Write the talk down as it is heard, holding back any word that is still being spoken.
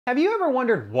Have you ever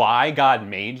wondered why God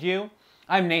made you?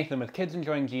 I'm Nathan with Kids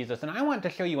Enjoying Jesus, and I want to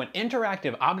show you an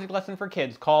interactive object lesson for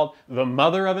kids called the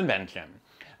Mother of Invention.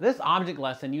 This object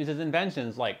lesson uses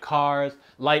inventions like cars,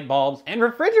 light bulbs, and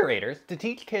refrigerators to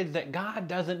teach kids that God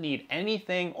doesn't need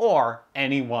anything or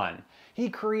anyone. He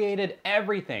created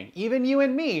everything, even you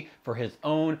and me, for His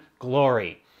own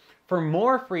glory. For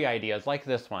more free ideas like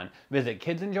this one, visit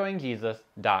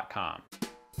kidsenjoyingjesus.com.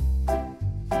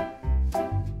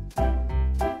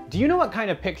 Do you know what kind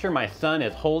of picture my son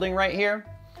is holding right here?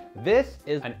 This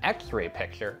is an X-ray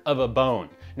picture of a bone.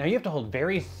 Now you have to hold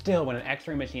very still when an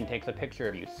X-ray machine takes a picture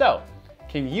of you. So,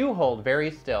 can you hold very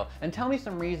still and tell me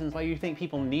some reasons why you think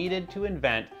people needed to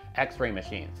invent X-ray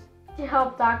machines? To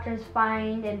help doctors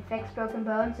find and fix broken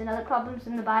bones and other problems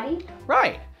in the body?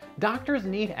 Right. Doctors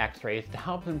need X-rays to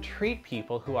help them treat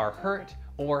people who are hurt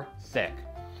or sick.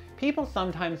 People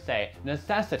sometimes say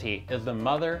necessity is the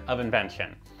mother of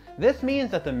invention. This means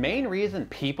that the main reason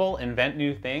people invent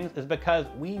new things is because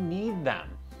we need them.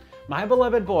 My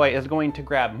beloved boy is going to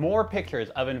grab more pictures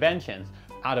of inventions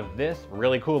out of this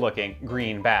really cool looking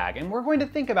green bag. And we're going to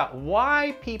think about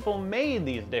why people made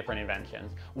these different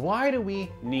inventions. Why do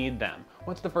we need them?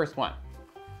 What's the first one?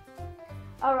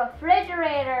 A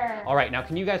refrigerator. All right, now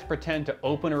can you guys pretend to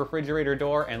open a refrigerator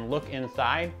door and look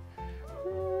inside?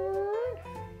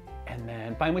 And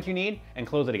then find what you need and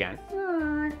close it again,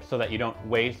 so that you don't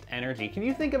waste energy. Can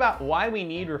you think about why we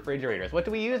need refrigerators? What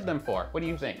do we use them for? What do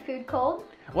you think? Food cold.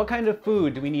 What kind of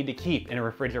food do we need to keep in a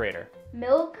refrigerator?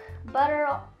 Milk, butter,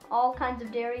 all kinds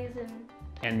of dairies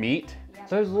and meat? Yep.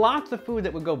 So there's lots of food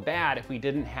that would go bad if we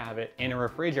didn't have it in a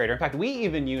refrigerator. In fact, we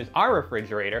even use our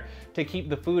refrigerator to keep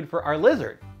the food for our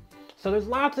lizard. So there's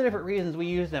lots of different reasons we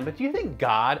use them, but do you think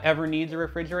God ever needs a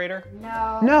refrigerator?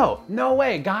 No. No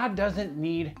way. God doesn't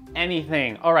need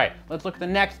anything. All right, let's look at the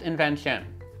next invention.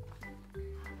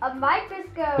 A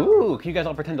microscope. Ooh, can you guys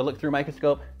all pretend to look through a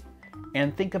microscope?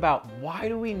 And think about, why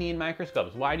do we need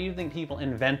microscopes? Why do you think people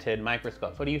invented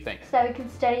microscopes? What do you think? So we can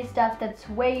study stuff that's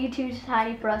way too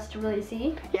tiny for us to really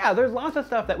see. Yeah, there's lots of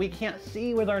stuff that we can't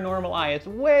see with our normal eye. It's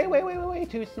way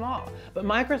too small. But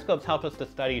microscopes help us to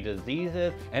study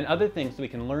diseases and other things so we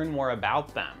can learn more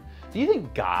about them. Do you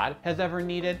think God has ever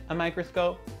needed a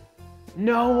microscope?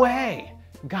 No way.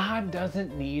 God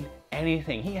doesn't need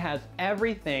anything. He has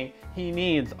everything he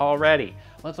needs already.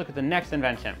 Let's look at the next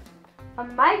invention. A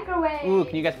microwave. Ooh,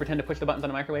 can you guys pretend to push the buttons on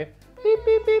a microwave? Beep,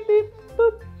 beep, beep, beep,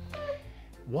 boop.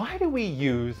 Why do we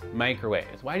use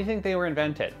microwaves? Why do you think they were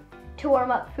invented? To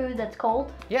warm up food that's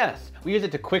cold? Yes, we use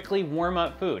it to quickly warm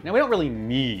up food. Now we don't really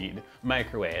need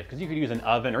microwaves because you could use an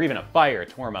oven or even a fire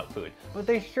to warm up food, but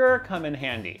they sure come in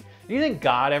handy. Do you think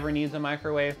God ever needs a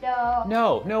microwave? No.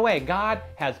 No way. God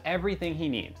has everything he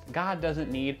needs. God doesn't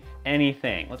need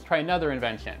anything. Let's try another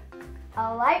invention.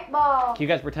 A light bulb. Can you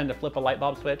guys pretend to flip a light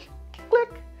bulb switch?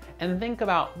 Click. And think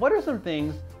about, what are some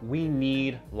things we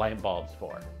need light bulbs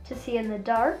for? To see in the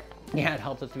dark. Yeah, it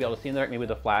helps us to be able to see in the dark, maybe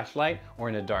with a flashlight or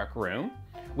in a dark room.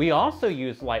 We also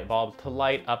use light bulbs to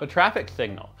light up a traffic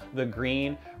signal. The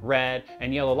green, red,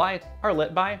 and yellow lights are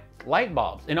lit by light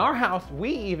bulbs. In our house, we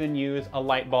even use a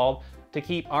light bulb to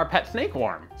keep our pet snake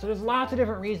warm. So there's lots of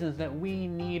different reasons that we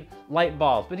need light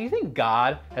bulbs. But do you think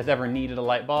God has ever needed a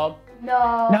light bulb?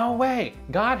 No. No way.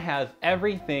 God has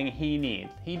everything he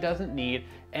needs. He doesn't need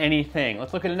anything.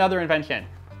 Let's look at another invention.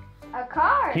 A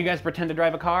car. Can you guys pretend to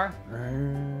drive a car?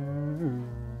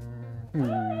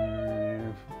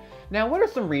 Now, what are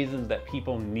some reasons that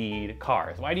people need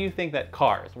cars? Why do you think that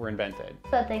cars were invented?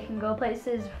 So that they can go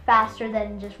places faster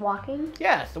than just walking.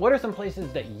 Yes, what are some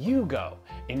places that you go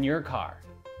in your car?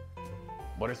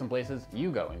 What are some places you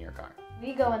go in your car?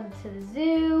 We go into the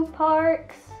zoo,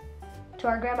 parks, to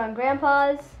our grandma and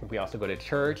grandpa's. We also go to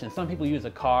church, and some people use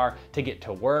a car to get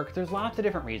to work. There's lots of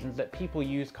different reasons that people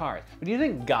use cars. But do you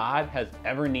think God has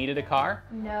ever needed a car?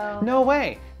 No. No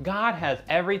way. God has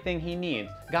everything he needs.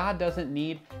 God doesn't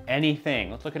need anything.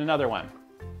 Let's look at another one.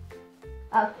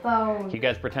 A phone. Can you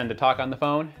guys pretend to talk on the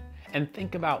phone? And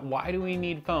think about, why do we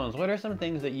need phones? What are some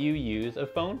things that you use a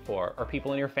phone for, or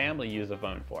people in your family use a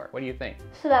phone for? What do you think?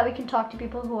 So that we can talk to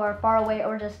people who are far away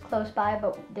or just close by,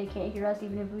 but they can't hear us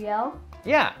even if we yell.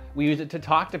 Yeah, we use it to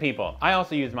talk to people. I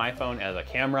also use my phone as a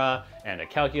camera and a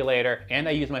calculator, and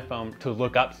I use my phone to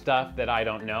look up stuff that I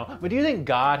don't know. But do you think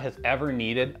God has ever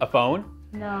needed a phone?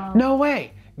 No. No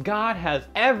way. God has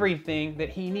everything that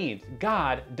he needs.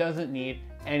 God doesn't need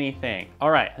anything. All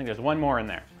right, I think there's one more in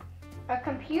there. A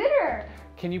computer.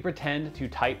 Can you pretend to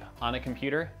type on a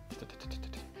computer?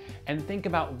 And think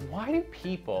about, why do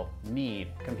people need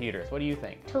computers? What do you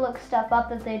think? To look stuff up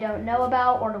that they don't know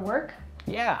about or to work.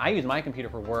 Yeah, I use my computer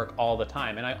for work all the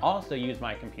time, and I also use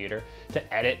my computer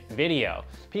to edit video.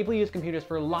 People use computers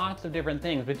for lots of different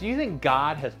things, but do you think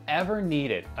God has ever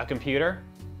needed a computer?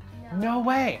 No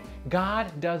way.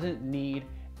 God doesn't need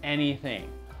anything.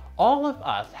 All of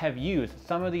us have used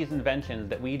some of these inventions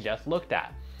that we just looked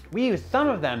at. We use some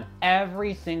of them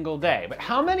every single day, but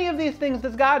how many of these things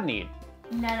does God need?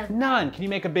 None. Can you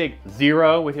make a big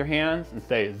 0 with your hands and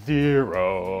say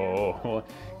 0?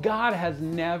 God has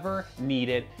never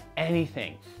needed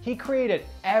anything. He created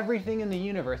everything in the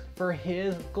universe for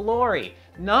His glory,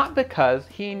 not because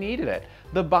He needed it.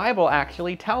 The Bible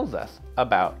actually tells us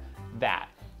about that.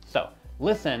 So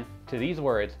listen to these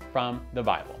words from the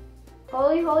Bible.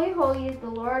 Holy, holy, holy is the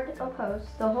Lord of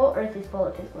hosts. The whole earth is full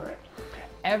of His glory.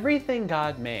 Everything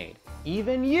God made,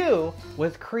 even you,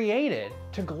 was created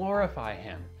to glorify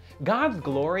Him. God's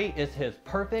glory is His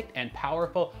perfect and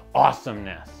powerful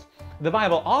awesomeness. The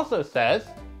Bible also says,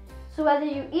 so whether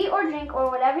you eat or drink or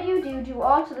whatever you do, do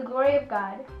all to the glory of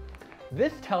God.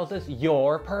 This tells us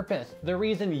your purpose. The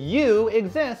reason you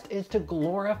exist is to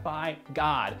glorify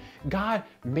God. God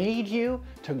made you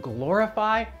to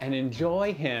glorify and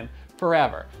enjoy Him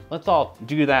forever. Let's all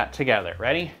do that together.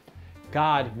 Ready?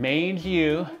 God made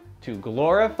you to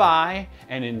glorify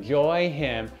and enjoy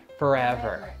Him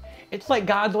forever. It's like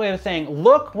God's way of saying,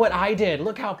 look what I did.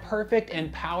 Look how perfect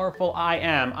and powerful I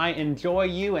am. I enjoy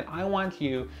you and I want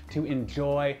you to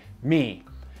enjoy me.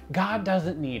 God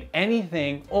doesn't need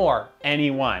anything or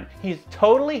anyone. He's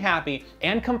totally happy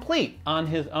and complete on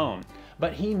His own.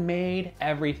 But He made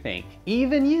everything,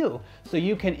 even you, so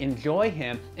you can enjoy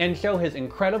Him and show His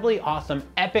incredibly awesome,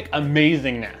 epic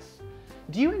amazingness.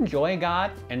 Do you enjoy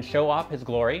God and show off His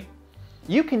glory?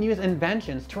 You can use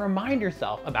inventions to remind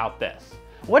yourself about this.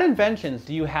 What inventions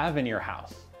do you have in your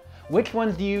house? Which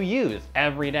ones do you use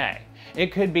every day?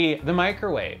 It could be the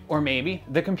microwave or maybe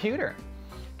the computer.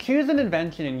 Choose an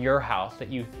invention in your house that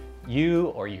you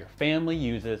or your family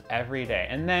uses every day.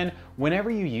 And then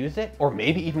whenever you use it, or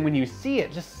maybe even when you see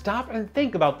it, just stop and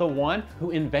think about the one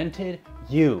who invented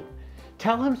you.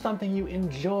 Tell him something you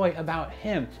enjoy about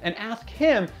him and ask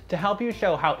him to help you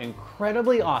show how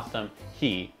incredibly awesome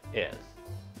he is.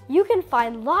 You can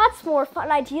find lots more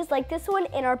fun ideas like this one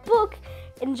in our book,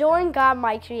 Enjoying God,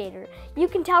 My Creator. You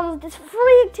can download this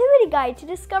free activity guide to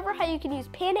discover how you can use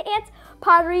panda ants,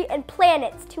 pottery, and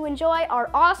planets to enjoy our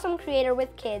awesome Creator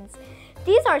with kids.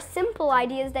 These are simple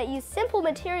ideas that use simple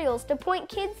materials to point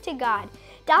kids to God.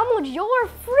 Download your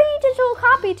free digital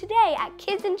copy today at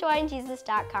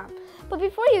kidsenjoyingjesus.com. But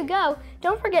before you go,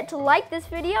 don't forget to like this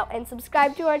video and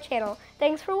subscribe to our channel.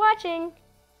 Thanks for watching.